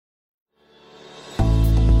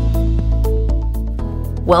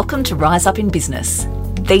Welcome to Rise Up in Business,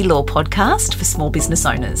 the law podcast for small business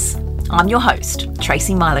owners. I'm your host,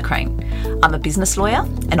 Tracy Myler-Crane. I'm a business lawyer,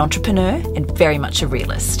 an entrepreneur, and very much a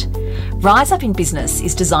realist. Rise Up in Business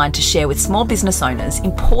is designed to share with small business owners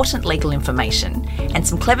important legal information and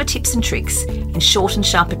some clever tips and tricks in short and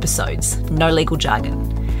sharp episodes, no legal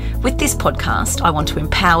jargon. With this podcast, I want to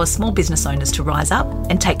empower small business owners to rise up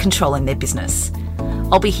and take control in their business.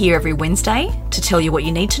 I'll be here every Wednesday to tell you what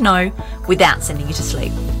you need to know without sending you to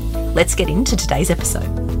sleep. Let's get into today's episode.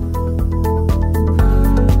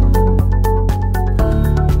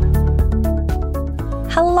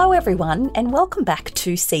 Hello everyone, and welcome back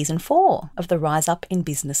to Season 4 of the Rise Up in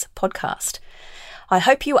Business podcast. I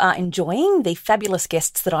hope you are enjoying the fabulous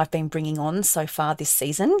guests that I've been bringing on so far this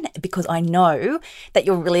season, because I know that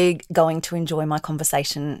you're really going to enjoy my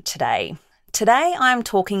conversation today. Today I'm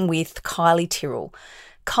talking with Kylie Tyrrell.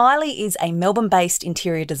 Kylie is a Melbourne-based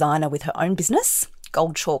interior designer with her own business,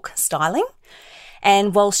 Gold Chalk Styling.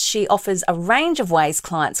 And whilst she offers a range of ways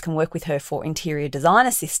clients can work with her for interior design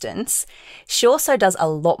assistance, she also does a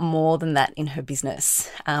lot more than that in her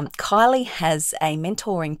business. Kylie has a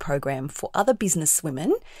mentoring program for other business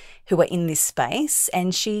women who are in this space,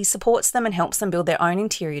 and she supports them and helps them build their own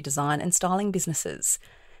interior design and styling businesses.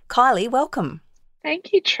 Kylie, welcome.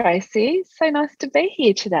 Thank you, Tracy. So nice to be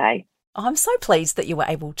here today. I'm so pleased that you were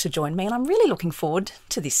able to join me, and I'm really looking forward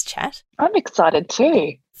to this chat. I'm excited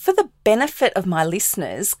too. For the benefit of my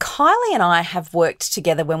listeners, Kylie and I have worked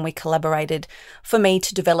together when we collaborated for me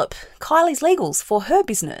to develop Kylie's legals for her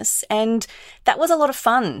business, and that was a lot of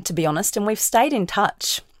fun, to be honest, and we've stayed in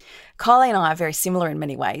touch. Kylie and I are very similar in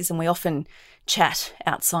many ways, and we often chat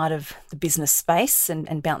outside of the business space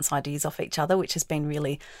and bounce ideas off each other, which has been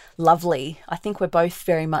really lovely. I think we're both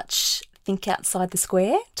very much think outside the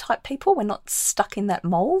square type people. We're not stuck in that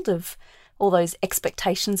mould of all those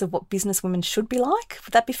expectations of what business women should be like.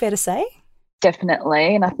 Would that be fair to say?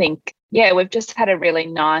 Definitely. And I think, we've just had a really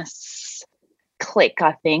nice click,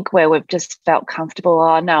 I think, where we've just felt comfortable.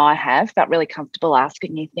 I know I have felt really comfortable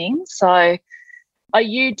asking you things. So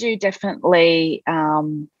you do definitely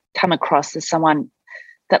come across as someone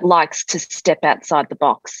that likes to step outside the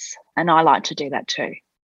box. And I like to do that too.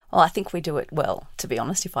 Well, I think we do it well, to be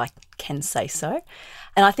honest, if I can say so.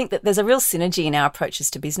 And I think that there's a real synergy in our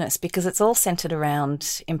approaches to business because it's all centred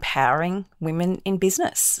around empowering women in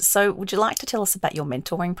business. So would you like to tell us about your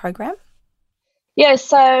mentoring program? Yeah,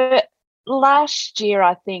 so last year,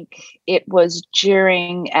 I think it was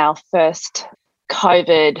during our first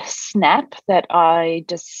COVID snap that I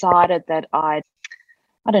decided that I'd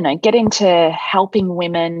get into helping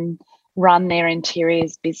women run their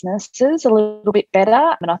interiors businesses a little bit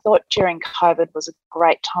better. And I thought during COVID was a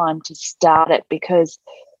great time to start it because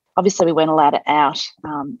obviously we weren't allowed it out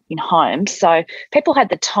in homes. So people had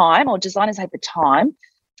the time, or designers had the time.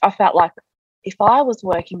 I felt like if I was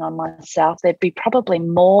working on myself, there'd be probably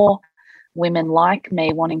more women like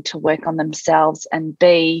me wanting to work on themselves and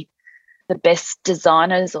be the best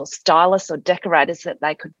designers or stylists or decorators that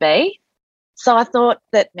they could be. So I thought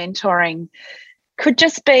that mentoring could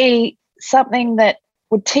just be something that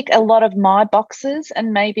would tick a lot of my boxes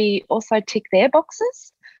and maybe also tick their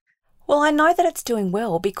boxes. Well, I know that it's doing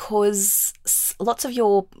well because lots of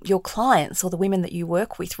your clients or the women that you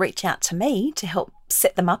work with reach out to me to help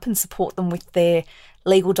set them up and support them with their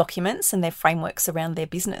legal documents and their frameworks around their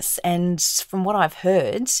business. And from what I've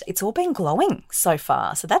heard, it's all been glowing so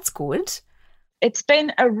far. So that's good. It's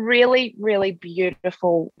been a really, really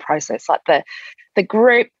beautiful process. Like the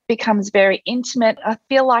group becomes very intimate. I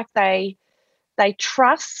feel like they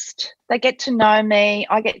trust, they get to know me,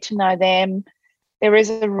 I get to know them. There is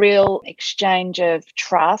a real exchange of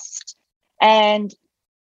trust. And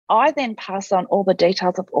I then pass on all the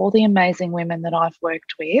details of all the amazing women that I've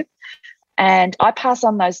worked with. And I pass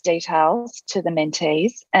on those details to the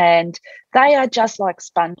mentees, and they are just like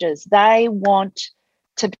sponges. They want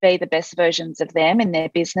to be the best versions of them in their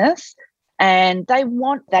business, and they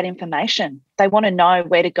want that information. They want to know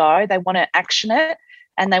where to go, they want to action it,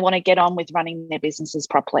 and they want to get on with running their businesses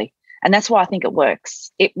properly. And that's why I think it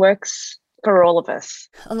works. It works for all of us.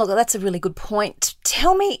 And look, that's a really good point.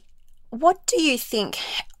 Tell me, what do you think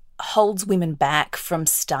holds women back from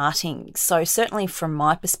starting? So certainly from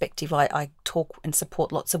my perspective, I talk and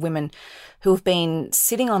support lots of women who have been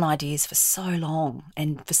sitting on ideas for so long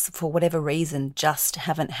and for whatever reason just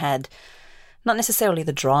haven't had not necessarily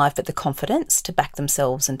the drive but the confidence to back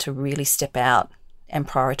themselves and to really step out and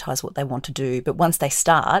prioritise what they want to do. But once they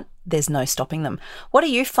start, there's no stopping them. What are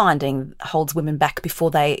you finding holds women back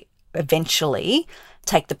before they eventually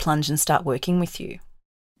take the plunge and start working with you?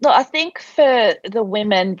 Look, I think for the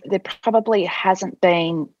women, there probably hasn't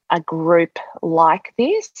been a group like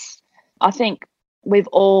this. I think we've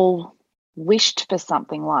all wished for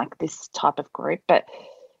something like this type of group, but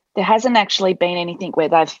there hasn't actually been anything where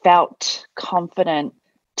they've felt confident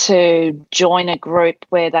to join a group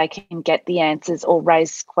where they can get the answers or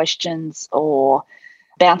raise questions or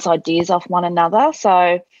bounce ideas off one another.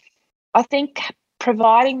 So I think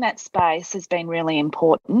providing that space has been really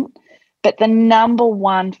important. But the number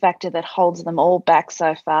one factor that holds them all back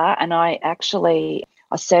so far, and I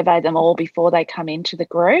survey them all before they come into the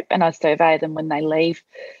group, and I survey them when they leave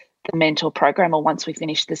the mentor program or once we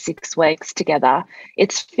finish the 6 weeks together,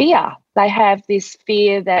 it's fear. They have this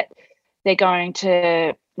fear that they're going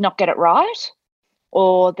to not get it right,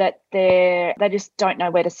 or that they just don't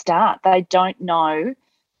know where to start. They don't know.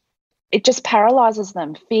 It just paralyzes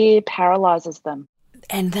them. Fear paralyzes them.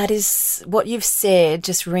 And that is what you've said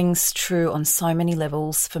just rings true on so many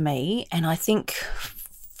levels for me. And I think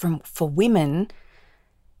for women,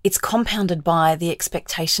 it's compounded by the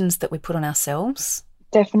expectations that we put on ourselves.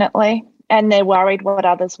 Definitely. And they're worried what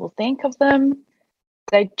others will think of them.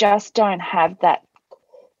 They just don't have that.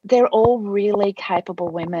 They're all really capable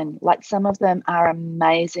women. Like, some of them are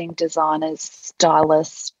amazing designers,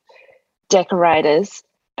 stylists, decorators,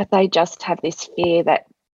 but they just have this fear that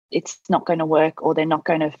it's not going to work, or they're not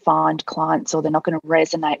going to find clients, or they're not going to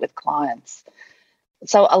resonate with clients.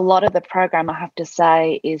 So a lot of the program, I have to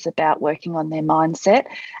say, is about working on their mindset.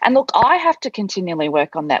 And look, I have to continually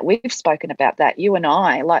work on that. We've spoken about that, you and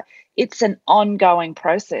I. Like, it's an ongoing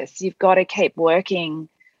process. You've got to keep working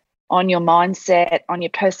on your mindset, on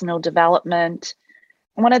your personal development.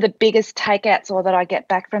 And one of the biggest takeouts or that I get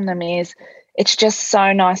back from them is, it's just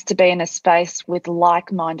so nice to be in a space with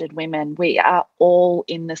like-minded women. We are all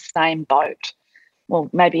in the same boat. Well,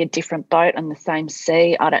 maybe a different boat on the same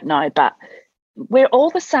sea, I don't know, but we're all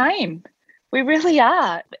the same. We really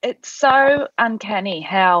are. It's so uncanny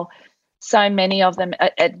how so many of them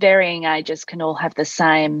at varying ages can all have the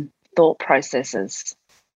same thought processes.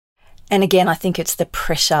 And again, I think it's the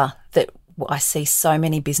pressure that I see so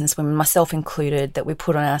many businesswomen, myself included, that we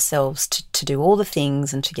put on ourselves to do all the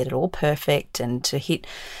things and to get it all perfect and to hit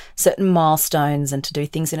certain milestones and to do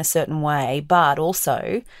things in a certain way. But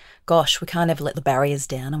also, gosh, we can't ever let the barriers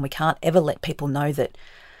down, and we can't ever let people know that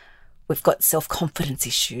we've got self-confidence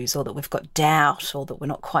issues, or that we've got doubt, or that we're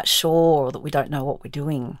not quite sure, or that we don't know what we're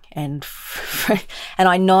doing. And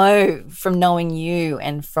I know from knowing you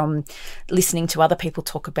and from listening to other people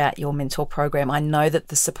talk about your mentor program, I know that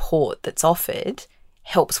the support that's offered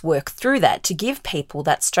helps work through that, to give people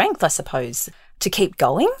that strength, I suppose, to keep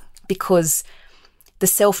going. Because the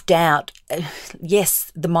self-doubt,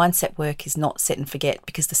 yes, the mindset work is not set and forget,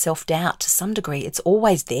 because the self-doubt, to some degree, it's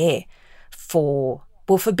always there for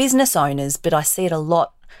business owners, but I see it a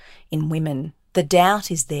lot in women. The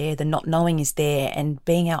doubt is there, the not knowing is there, and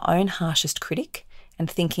being our own harshest critic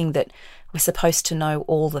and thinking that we're supposed to know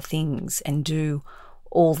all the things and do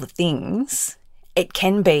all the things, it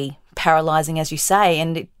can be paralysing, as you say,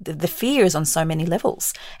 and the fear is on so many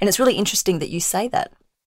levels. And it's really interesting that you say that.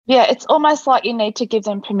 Yeah, it's almost like you need to give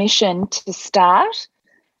them permission to start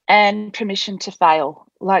and permission to fail.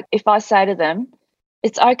 Like, if I say to them,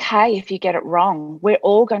 it's okay if you get it wrong. We're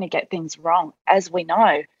all going to get things wrong, as we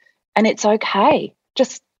know. And it's okay.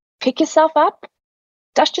 Just pick yourself up,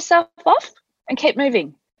 dust yourself off, and keep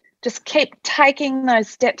moving. Just keep taking those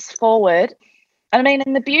steps forward. I mean,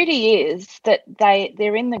 and the beauty is that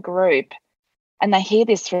they're in the group and they hear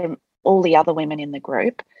this from all the other women in the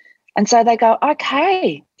group. And so they go,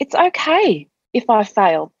 okay, it's okay if I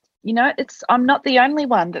fail. You know, I'm not the only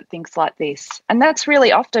one that thinks like this. And that's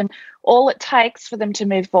really often all it takes for them to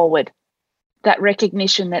move forward, that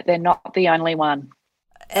recognition that they're not the only one.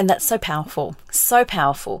 And that's so powerful, so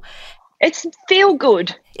powerful. It's feel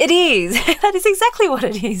good. It is. That is exactly what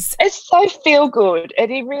it is. It's so feel good.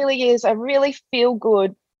 It really is a really feel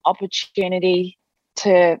good opportunity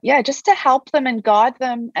to, just to help them and guide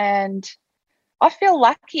them. And I feel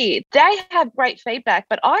lucky. They have great feedback,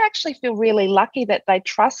 but I actually feel really lucky that they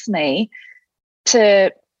trust me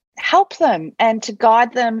to help them and to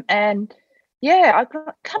guide them. And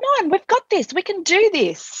come on, we've got this. We can do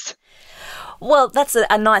this. Well, that's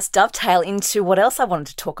a nice dovetail into what else I wanted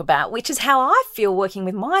to talk about, which is how I feel working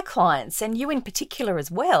with my clients, and you in particular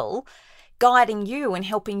as well, guiding you and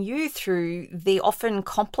helping you through the often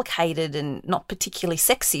complicated and not particularly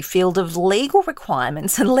sexy field of legal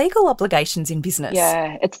requirements and legal obligations in business.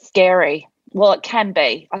 Yeah, it's scary. Well, it can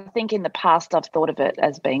be. I think in the past I've thought of it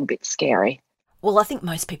as being a bit scary. Well, I think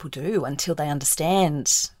most people do until they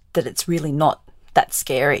understand that it's really not that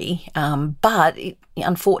scary. But it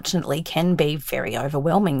unfortunately can be very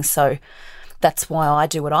overwhelming. So that's why I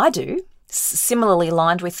do what I do. similarly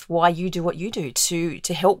aligned with why you do what you do,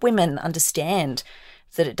 to help women understand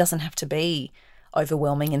that it doesn't have to be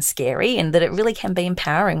overwhelming and scary, and that it really can be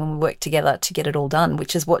empowering when we work together to get it all done,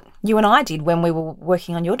 which is what you and I did when we were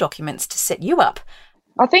working on your documents to set you up.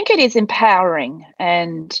 I think it is empowering,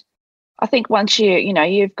 and I think once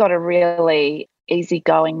you've got a really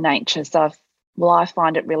easygoing nature, so I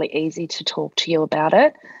find it really easy to talk to you about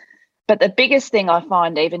it. But the biggest thing I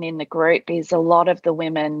find even in the group is a lot of the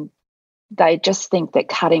women, they just think that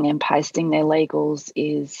cutting and pasting their legals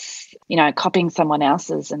is, copying someone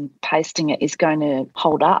else's and pasting it is going to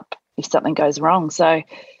hold up if something goes wrong. So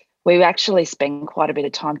we actually spend quite a bit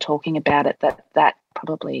of time talking about it, that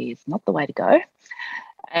probably is not the way to go,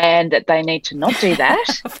 and that they need to not do that.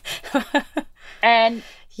 And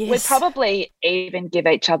yes, we probably even give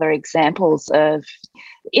each other examples of,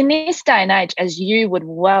 in this day and age, as you would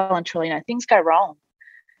well and truly know, things go wrong.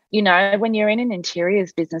 When you're in an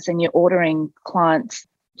interiors business and you're ordering clients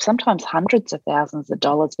sometimes hundreds of thousands of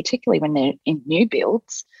dollars, particularly when they're in new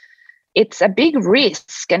builds, it's a big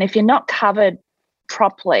risk. And if you're not covered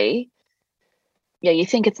properly, you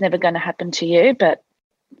think it's never going to happen to you, but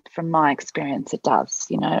from my experience, it does.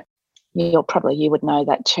 You would know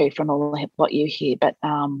that too from all what you hear. But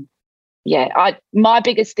my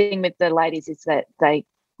biggest thing with the ladies is that I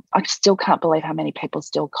still can't believe how many people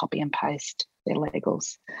still copy and paste their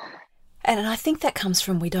legals. And I think that comes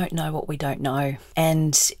from we don't know what we don't know.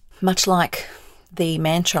 And much like the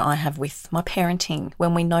mantra I have with my parenting,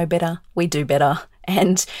 when we know better, we do better.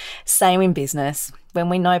 And same in business. When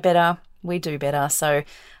we know better, we do better. So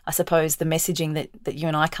I suppose the messaging that you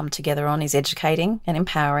and I come together on is educating and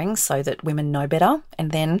empowering so that women know better,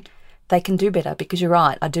 and then they can do better. Because you're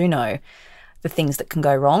right, I do know the things that can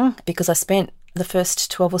go wrong, because I spent the first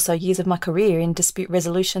 12 or so years of my career in dispute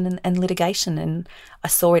resolution and litigation, and I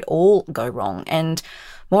saw it all go wrong. And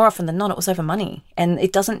more often than not, it was over money. And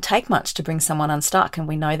it doesn't take much to bring someone unstuck, and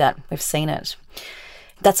we know that. We've seen it.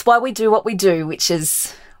 That's why we do what we do, which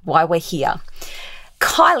is why we're here.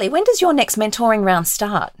 Kylie, when does your next mentoring round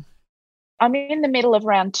start? I'm in the middle of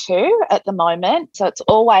round 2 at the moment, so it's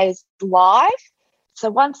always live. So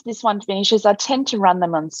once this one finishes, I tend to run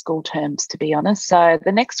them on school terms, to be honest. So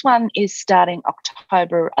the next one is starting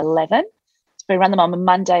October 11th. So we run them on a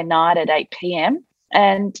Monday night at 8 p.m.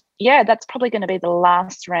 And, that's probably going to be the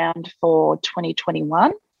last round for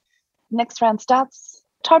 2021. Next round starts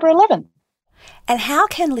October 11th. And how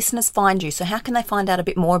can listeners find you? So how can they find out a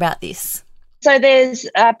bit more about this? So there's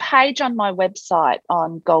a page on my website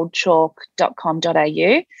on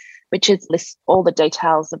goldchalk.com.au, which lists all the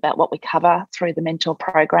details about what we cover through the mentor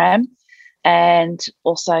program. And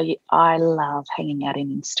also I love hanging out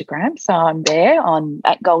in Instagram. So I'm there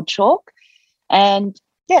at goldchalk. And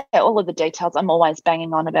all of the details, I'm always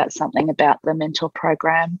banging on about something about the mentor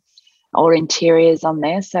program or interiors on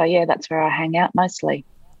there. So that's where I hang out mostly.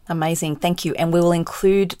 Amazing. Thank you. And we will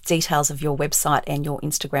include details of your website and your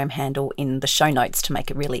Instagram handle in the show notes to make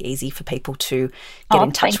it really easy for people to get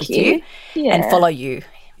in touch with you and follow you.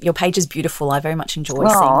 Your page is beautiful. I very much enjoy seeing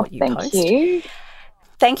what you post. Thank you.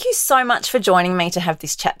 Thank you so much for joining me to have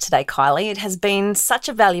this chat today, Kylie. It has been such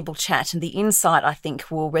a valuable chat, and the insight, I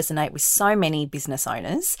think, will resonate with so many business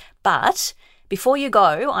owners. But before you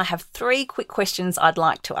go, I have 3 quick questions I'd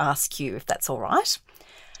like to ask you, if that's all right.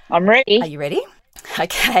 I'm ready. Are you ready?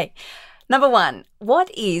 Okay. Number 1,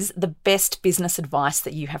 what is the best business advice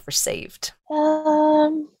that you have received?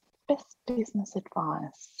 Best business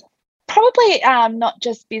advice. Probably not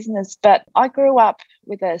just business, but I grew up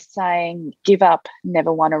with a saying, give up,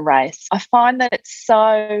 never won a race. I find that it's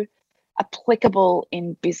so applicable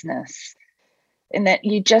in business, in that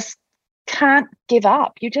you just can't give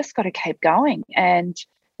up. You just got to keep going. And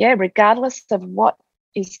regardless of what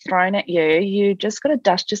is thrown at you, you just got to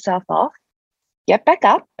dust yourself off, get back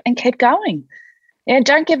up and keep going.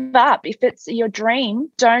 Don't give up. If it's your dream,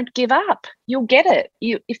 don't give up. You'll get it.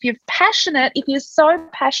 If you're passionate, if you're so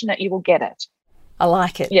passionate, you will get it. I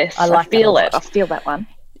like it. Yes, I feel it. I feel that one.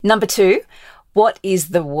 Number 2, what is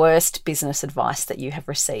the worst business advice that you have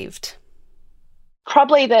received?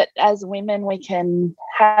 Probably that as women, we can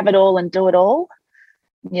have it all and do it all.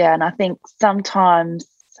 And I think sometimes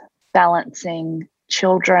balancing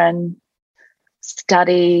children,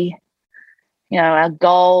 study, our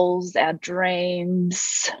goals, our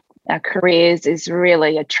dreams, our careers is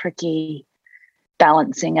really a tricky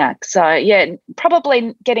balancing act. So,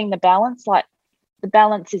 probably getting the balance, like the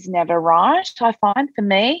balance is never right, I find, for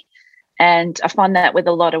me. And I find that with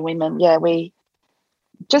a lot of women, we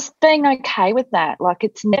just being okay with that. Like,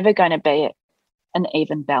 it's never going to be an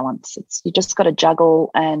even balance. You just got to juggle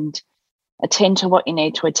and attend to what you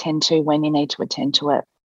need to attend to when you need to attend to it.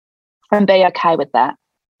 and be okay with that.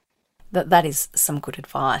 That is some good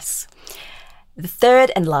advice. The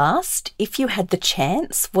third and last, if you had the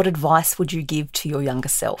chance, what advice would you give to your younger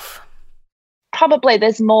self? Probably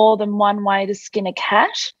there's more than one way to skin a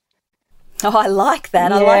cat. Oh, I like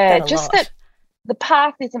that. I like that a just lot. that the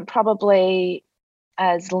path isn't probably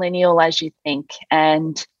as linear as you think,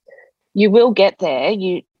 and you will get there.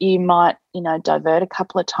 You might, divert a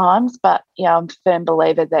couple of times, but I'm a firm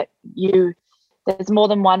believer that there's more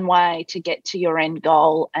than one way to get to your end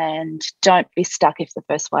goal, and don't be stuck if the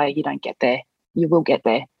first way you don't get there. You will get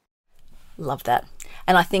there. Love that.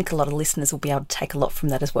 And I think a lot of listeners will be able to take a lot from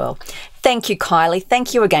that as well. Thank you, Kylie.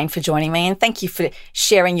 Thank you again for joining me, and thank you for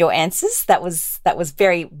sharing your answers. That was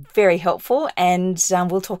very, very helpful, and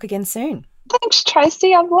we'll talk again soon. Thanks,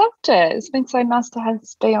 Tracy. I've loved it. It's been so nice to have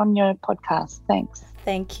this be on your podcast. Thanks.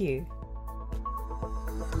 Thank you.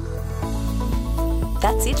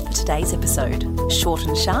 That's it for today's episode. Short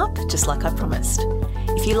and sharp, just like I promised.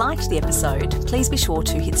 If you liked the episode, please be sure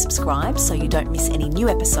to hit subscribe so you don't miss any new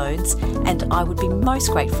episodes, and I would be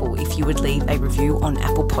most grateful if you would leave a review on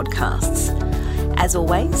Apple Podcasts. As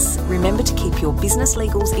always, remember to keep your business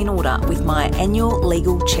legals in order with my annual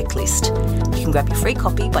legal checklist. You can grab your free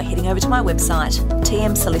copy by heading over to my website,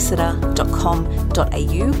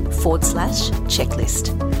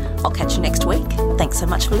 tmsolicitor.com.au/checklist. I'll catch you next week. Thanks so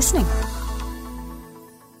much for listening.